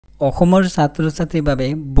অসমৰ ছাত্ৰ-ছাত্ৰীৰ বাবে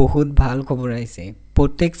বহুত ভাল খবৰ আহিছে।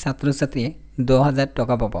 প্ৰত্যেক ছাত্ৰ-ছাত্ৰীয়ে 10,000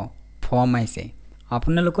 টকা পাব। ফৰ্ম আহিছে।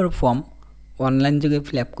 আপোনালোকৰ ফৰ্ম অনলাইন যোগে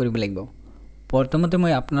ফিল আপ কৰিব লাগিব। প্ৰথমতে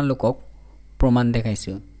মই আপোনালোকক প্ৰমাণ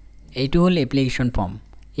দেখাইছোঁ। এইটো হ'ল এপ্লিকেশ্যন ফৰ্ম।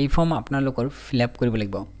 এই ফৰ্ম আপোনালোকৰ ফিল আপ কৰিব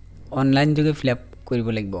লাগিব। অনলাইন যোগে ফিল আপ কৰিব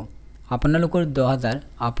লাগিব। আপোনালোকৰ 10,000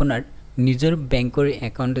 আপোনাৰ নিজৰ বেংকৰ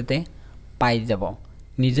একাউণ্টতে পাই যাব।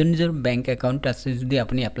 নিজৰ বেংক একাউণ্ট আছে যদি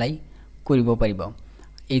আপুনি এপ্লাই কৰিব পাৰিব।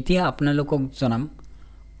 এতিয়া আপোনালোকক জনাম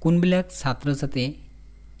কোনবিলাক ছাত্ৰ-ছাত্ৰীয়ে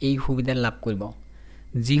এই সুবিধা লাভ কৰিব।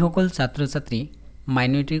 যিসকল ছাত্ৰ-ছাত্ৰী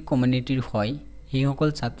মাইনৰিটি কমিউনিটিৰ হয় সেইসকল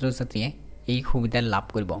ছাত্ৰ-ছাত্ৰীয়ে এই সুবিধা লাভ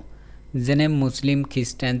কৰিব। যেনে মুছলিম,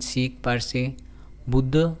 খ্ৰীষ্টান, শিখ, পাৰ্চী,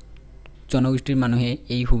 বুদ্ধ জনগোষ্ঠীৰ মানুহে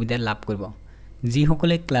এই সুবিধা লাভ কৰিব।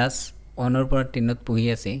 যিসকলে ক্লাছ 1ৰ পৰা 10ত পঢ়ি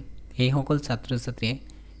আছে সেইসকল ছাত্ৰ-ছাত্ৰীয়ে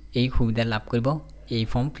এই সুবিধা লাভ কৰিব। এই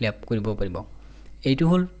ফৰ্ম ফিল আপ কৰিব পাৰিব। এইটো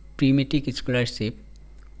হ'ল প্ৰি মেট্ৰিক স্কলাৰশ্বিপ।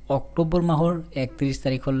 অক্টোবৰ মাহৰ 31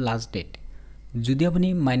 তাৰিখৰ লাষ্ট ডেট। যদি আপুনি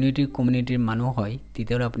মাইনৰিটি কমিউনিটিৰ মানুহ হয়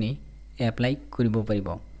তেতিয়াহ'লে আপুনি এপ্লাই কৰিব পাৰিব।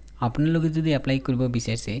 আপোনালোকে যদি এপ্লাই কৰিব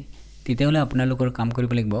বিচাৰিছে তেতিয়াহ'লে আপোনালোকৰ কাম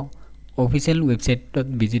কৰিব লাগিব অফিচিয়েল ৱেবছাইটত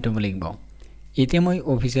ভিজিট হ'ব লাগিব। এতিয়া মই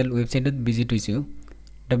অফিচিয়েল ৱেবছাইটত ভিজিট হৈছোঁ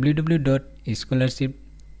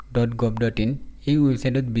www.scholarship.gov.in এই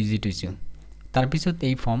ৱেবছাইটত ভিজিট হৈছোঁ। তাৰপিছত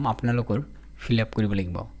এই ফৰ্ম আপোনালোকৰ ফিল আপ কৰিব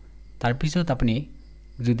লাগিব। তাৰপিছত আপুনি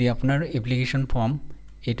যদি আপোনাৰ এপ্লিকেশ্যন ফৰ্ম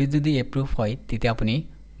এইটো যদি এপ্ৰুভ হয় তেতিয়া আপুনি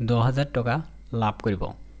 10,000 টকা লাভ কৰিব।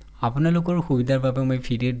 আপোনালোকৰ সুবিধাৰ বাবে মই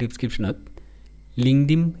ভিডিঅ'ৰ ডেছক্ৰিপশ্যনত লিংক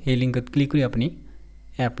দিম। সেই লিংকত ক্লিক কৰি আপুনি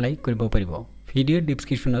এপ্লাই কৰিব পাৰিব। ভিডিঅ'ৰ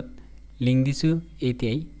ডেছক্ৰিপশ্যনত লিংক দিছোঁ,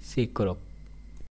 এতিয়াই চেক কৰক।